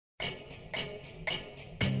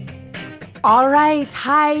All right.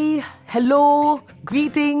 Hi. Hello.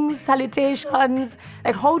 Greetings. Salutations.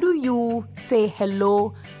 Like, how do you say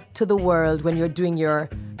hello to the world when you're doing your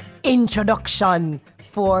introduction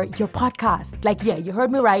for your podcast? Like, yeah, you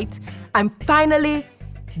heard me right. I'm finally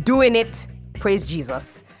doing it. Praise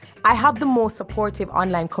Jesus. I have the most supportive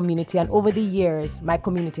online community, and over the years, my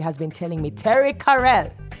community has been telling me, Terry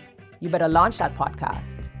Carell, you better launch that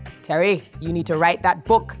podcast. Terry, you need to write that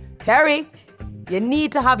book. Terry, you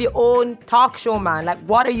need to have your own talk show, man. Like,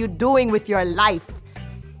 what are you doing with your life?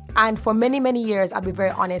 And for many, many years, I'll be very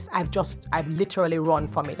honest, I've literally run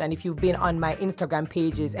from it. And if you've been on my Instagram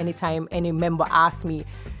pages, anytime any member asks me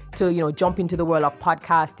to, jump into the world of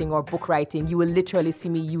podcasting or book writing, you will literally see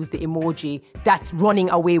me use the emoji that's running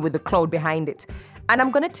away with the cloud behind it. And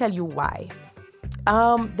I'm going to tell you why.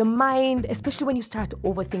 The mind, especially when you start to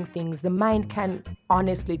overthink things, the mind can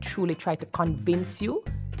honestly, truly try to convince you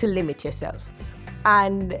to limit yourself.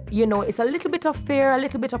 And, it's a little bit of fear, a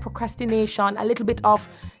little bit of procrastination, a little bit of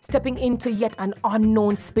stepping into yet an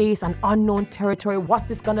unknown space, an unknown territory. What's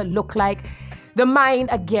this going to look like? The mind,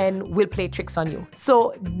 again, will play tricks on you.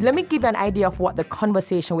 So let me give you an idea of what the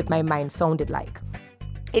conversation with my mind sounded like.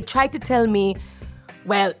 It tried to tell me,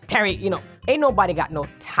 well, Terry, ain't nobody got no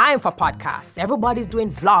time for podcasts. Everybody's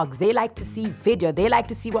doing vlogs. They like to see video. They like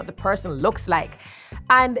to see what the person looks like.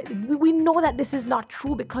 And we know that this is not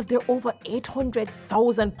true because there are over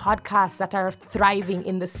 800,000 podcasts that are thriving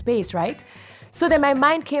in the space, right? So then my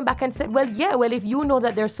mind came back and said, well, if you know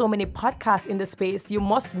that there's so many podcasts in the space, you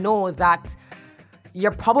must know that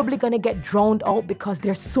you're probably going to get drowned out because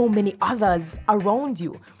there's so many others around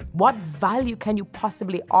you. What value can you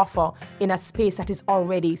possibly offer in a space that is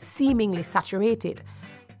already seemingly saturated?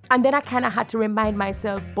 And then I kind of had to remind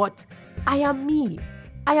myself, but I am me.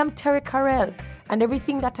 I am Terry Carell. And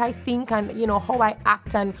everything that I think and, how I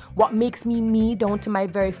act and what makes me down to my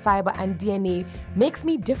very fiber and DNA makes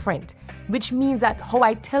me different, which means that how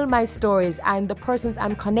I tell my stories and the persons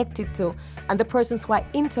I'm connected to and the persons who I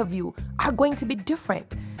interview are going to be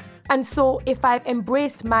different. And so if I've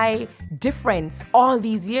embraced my difference all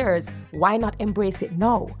these years, why not embrace it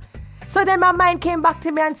now? So then my mind came back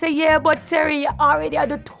to me and said, yeah, but Terry, you already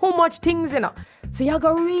had too much things, So you're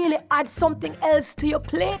going to really add something else to your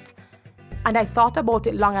plate? And I thought about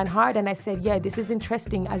it long and hard and I said, yeah, this is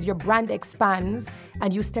interesting. As your brand expands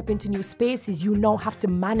and you step into new spaces, you now have to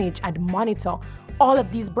manage and monitor all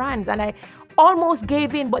of these brands. And I almost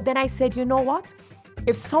gave in, but then I said, you know what?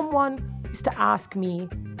 If someone is to ask me,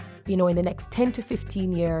 in the next 10 to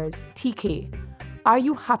 15 years, TK, are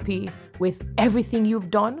you happy with everything you've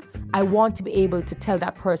done? I want to be able to tell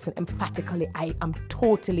that person emphatically, I am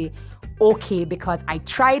totally okay because I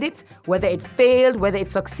tried it. Whether it failed, whether it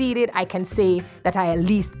succeeded, I can say that I at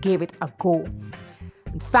least gave it a go.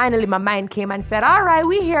 And finally, my mind came and said, all right,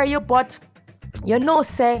 we hear you, but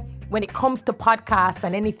say, when it comes to podcasts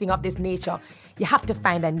and anything of this nature, you have to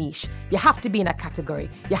find a niche. You have to be in a category.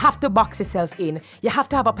 You have to box yourself in. You have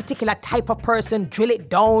to have a particular type of person, drill it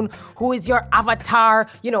down. Who is your avatar?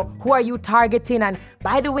 Who are you targeting? And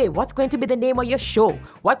by the way, what's going to be the name of your show?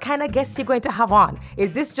 What kind of guests you're going to have on?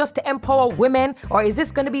 Is this just to empower women or is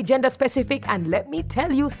this going to be gender specific? And let me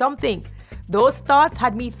tell you something. Those thoughts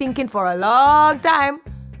had me thinking for a long time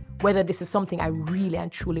whether this is something I really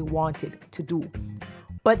and truly wanted to do.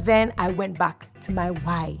 But then I went back to my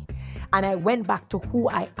why. And I went back to who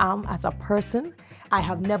I am as a person. I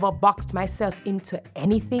have never boxed myself into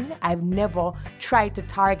anything. I've never tried to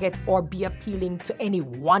target or be appealing to any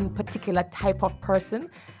one particular type of person.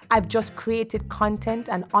 I've just created content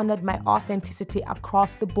and honored my authenticity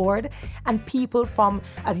across the board. And people from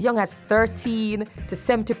as young as 13 to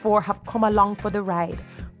 74 have come along for the ride.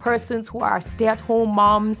 Persons who are stay-at-home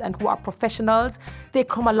moms and who are professionals, they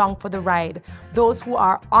come along for the ride. Those who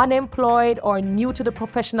are unemployed or new to the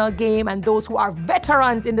professional game and those who are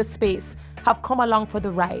veterans in the space have come along for the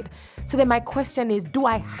ride. So then my question is, do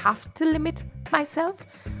I have to limit myself?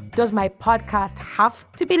 Does my podcast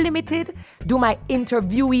have to be limited? Do my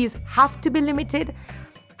interviewees have to be limited?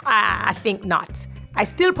 I think not. I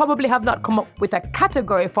still probably have not come up with a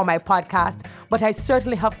category for my podcast, but I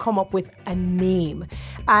certainly have come up with a name.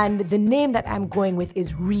 And the name that I'm going with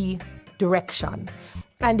is Redirection.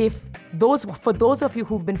 And for those of you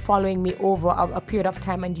who've been following me over a period of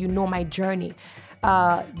time and you know my journey,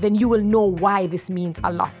 then you will know why this means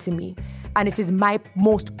a lot to me. And it is my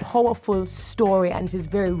most powerful story and it is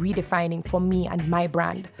very redefining for me and my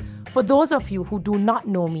brand. For those of you who do not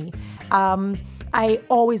know me, I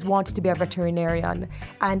always wanted to be a veterinarian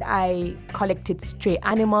and I collected stray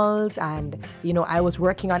animals and, I was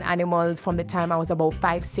working on animals from the time I was about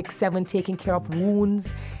 5, 6, 7, taking care of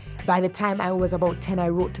wounds. By the time I was about 10, I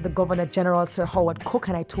wrote to the Governor General, Sir Howard Cook,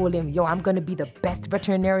 and I told him, I'm going to be the best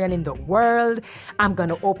veterinarian in the world. I'm going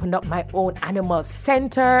to open up my own animal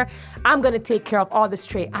center. I'm going to take care of all the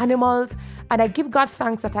stray animals. And I give God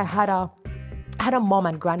thanks that I had a mom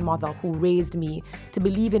and grandmother who raised me to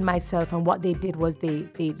believe in myself, and what they did was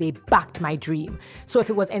they backed my dream. So if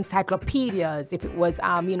it was encyclopedias, if it was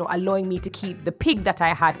allowing me to keep the pig that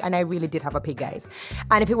I had, and I really did have a pig, guys,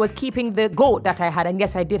 and if it was keeping the goat that I had, and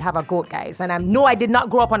yes, I did have a goat, guys, and I did not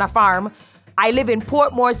grow up on a farm. I live in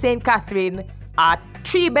Portmore, St. Catherine, a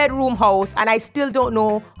 3-bedroom house, and I still don't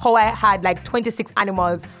know how I had like 26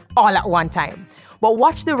 animals all at one time. But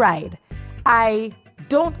watch the ride. I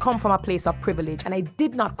don't come from a place of privilege, and I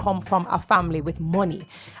did not come from a family with money.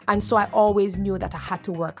 And so I always knew that I had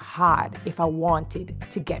to work hard if I wanted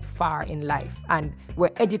to get far in life. And where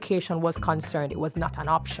education was concerned, it was not an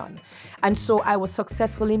option. And so I was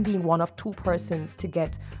successful in being one of 2 persons to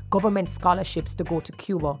get government scholarships to go to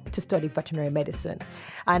Cuba to study veterinary medicine.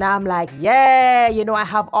 And I'm like, I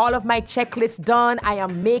have all of my checklists done. I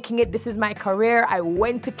am making it. This is my career. I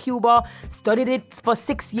went to Cuba, studied it for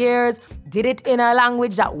 6 years, did it in a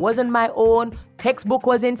language that wasn't my own. Textbook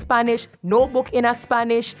was in Spanish, notebook in a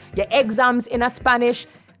Spanish, your exams in a Spanish.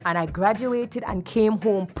 And I graduated and came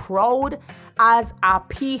home proud as a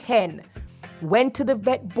peahen. Went to the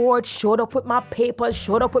vet board, showed up with my papers,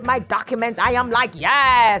 showed up with my documents. I am like,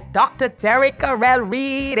 yes, Dr. Terry Carell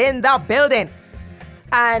Reed in the building.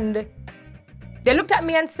 And they looked at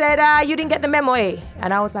me and said, you didn't get the memo, eh?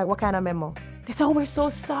 And I was like, what kind of memo? They said, we're so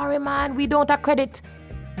sorry, man. We don't accredit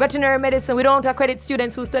veterinary medicine. We don't accredit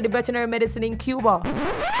students who study veterinary medicine in Cuba.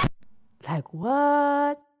 Like,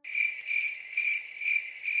 what?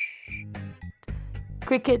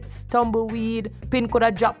 Crickets, tumbleweed, pin could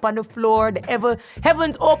have dropped on the floor, the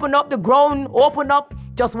heavens opened up, the ground opened up,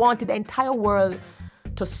 just wanted the entire world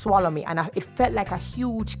to swallow me. And it felt like a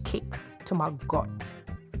huge kick to my gut.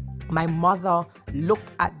 My mother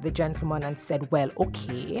looked at the gentleman and said, well,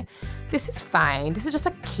 okay, this is fine. This is just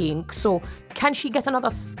a kink. So can she get another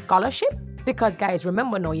scholarship? Because guys,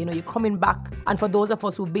 remember now, you're coming back. And for those of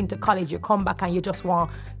us who've been to college, you come back and you just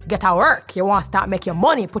want to get a work. You want to start making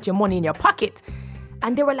money, put your money in your pocket.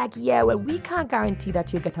 And they were like, we can't guarantee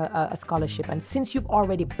that you get a scholarship. And since you've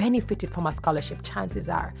already benefited from a scholarship, chances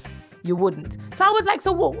are you wouldn't. So I was like,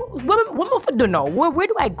 so what am I do now? Where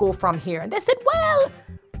do I go from here? And they said, well,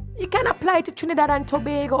 you can apply to Trinidad and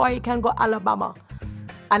Tobago, or you can go Alabama.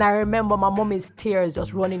 And I remember my mommy's tears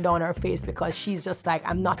just running down her face, because she's just like,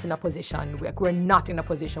 I'm not in a position. We're not in a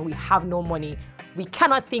position. We have no money. We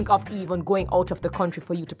cannot think of even going out of the country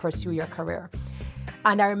for you to pursue your career.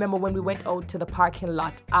 And I remember when we went out to the parking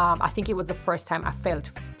lot, I think it was the first time I felt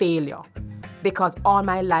failure, because all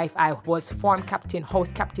my life I was form captain,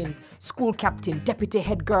 house captain, school captain, deputy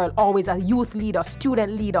head girl, always a youth leader,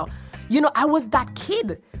 student leader. I was that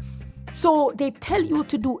kid. So they tell you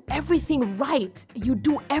to do everything right. You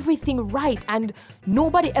do everything right. And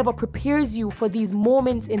nobody ever prepares you for these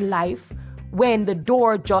moments in life when the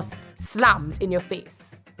door just slams in your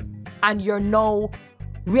face. And you're now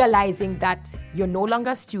realizing that you're no longer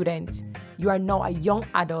a student. You are now a young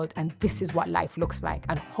adult, and this is what life looks like.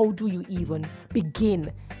 And how do you even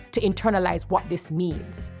begin to internalize what this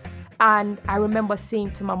means? And I remember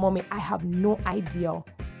saying to my mommy, I have no idea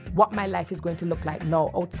what my life is going to look like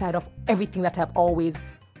now, outside of everything that I've always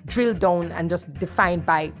drilled down and just defined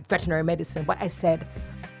by veterinary medicine. But I said,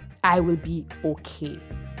 I will be okay.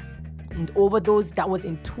 And that was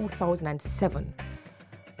in 2007.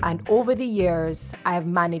 And over the years, I have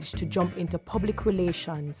managed to jump into public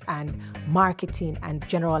relations and marketing and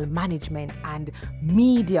general management and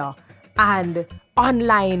media and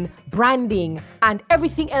online branding and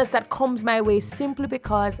everything else that comes my way, simply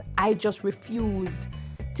because I just refused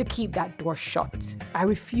to keep that door shut. I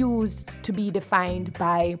refused to be defined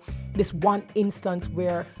by this one instance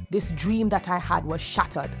where this dream that I had was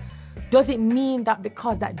shattered. Does it mean that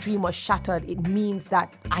because that dream was shattered, it means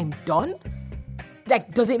that I'm done?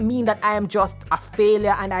 Like, does it mean that I am just a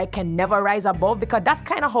failure and I can never rise above? Because that's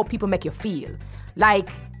kind of how people make you feel. Like,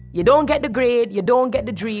 you don't get the grade, you don't get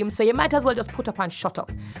the dream, so you might as well just put up and shut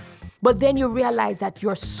up. But then you realize that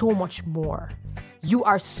you're so much more. You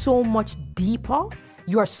are so much deeper.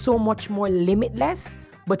 You are so much more limitless.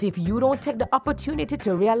 But if you don't take the opportunity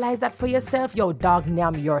to realize that for yourself, yo, dog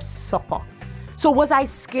nam your supper. So was I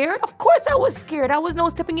scared? Of course I was scared. I was now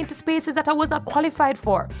stepping into spaces that I was not qualified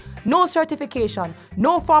for. No certification,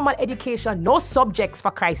 no formal education, no subjects, for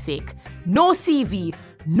Christ's sake, no CV,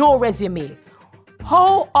 no resume.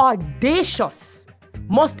 How audacious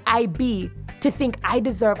must I be to think I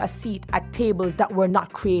deserve a seat at tables that were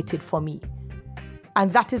not created for me?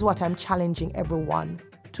 And that is what I'm challenging everyone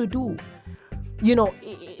to do. You know,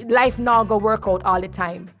 life now go work out all the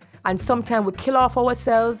time. And sometimes we kill off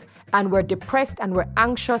ourselves and we're depressed and we're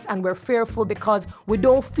anxious and we're fearful because we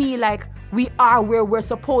don't feel like we are where we're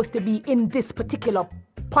supposed to be in this particular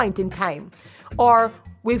point in time. Or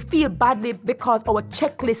we feel badly because our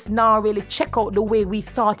checklist now really check out the way we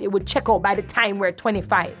thought it would check out by the time we're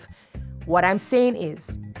 25. What I'm saying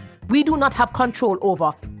is, we do not have control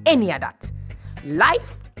over any of that.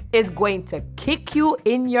 Life is going to kick you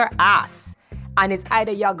in your ass. And it's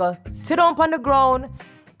either you're going to sit up on the ground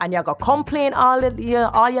and you're going to complain all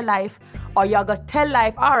your life, or you're going to tell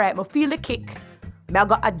life, all right, I feel the kick, I'm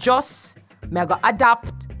going to adjust, I'm going to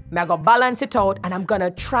adapt, I'm going to balance it out, and I'm going to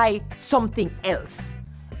try something else.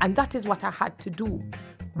 And that is what I had to do.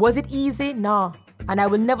 Was it easy? No. And I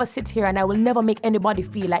will never sit here and I will never make anybody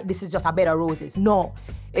feel like this is just a bed of roses. No.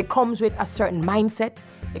 It comes with a certain mindset,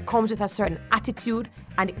 it comes with a certain attitude,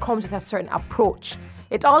 and it comes with a certain approach.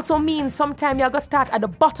 It also means sometimes you're going to start at the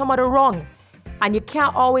bottom of the rung, and you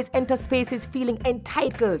can't always enter spaces feeling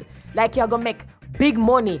entitled, like you're going to make big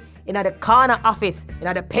money in the corner office,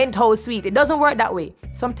 in the penthouse suite. It doesn't work that way.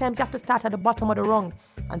 Sometimes you have to start at the bottom of the rung,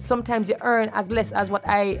 and sometimes you earn as less as what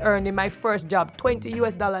I earned in my first job,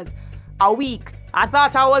 $20 a week. I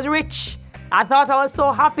thought I was rich. I thought I was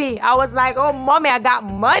so happy. I was like, oh, mommy, I got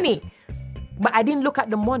money. But I didn't look at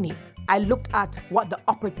the money. I looked at what the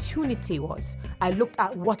opportunity was. I looked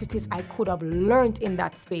at what it is I could have learned in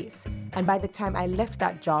that space. And by the time I left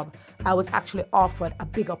that job, I was actually offered a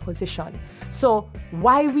bigger position. So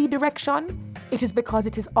why redirection? It is because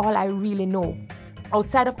it is all I really know.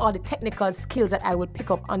 Outside of all the technical skills that I would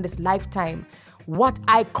pick up on this lifetime, what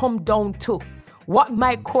I come down to, what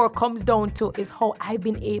my core comes down to is how I've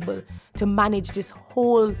been able to manage this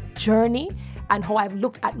whole journey, and how I've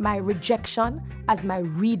looked at my rejection as my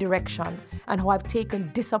redirection, and how I've taken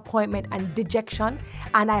disappointment and dejection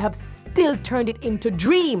and I have still turned it into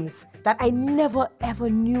dreams that I never ever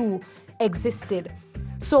knew existed.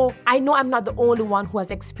 So I know I'm not the only one who has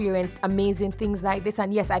experienced amazing things like this,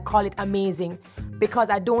 and yes, I call it amazing because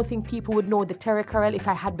I don't think people would know the Terry Karel if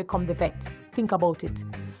I had become the vet. Think about it.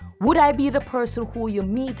 Would I be the person who you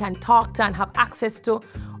meet and talk to and have access to?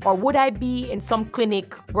 Or would I be in some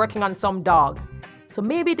clinic working on some dog? So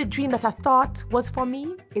maybe the dream that I thought was for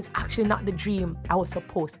me is actually not the dream I was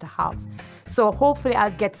supposed to have. So hopefully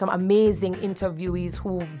I'll get some amazing interviewees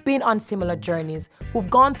who've been on similar journeys, who've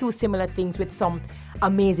gone through similar things with some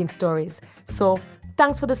amazing stories. So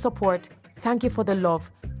thanks for the support. Thank you for the love.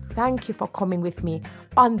 Thank you for coming with me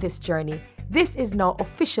on this journey. This is now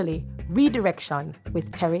officially Redirection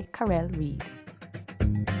with Terry Karel Reid.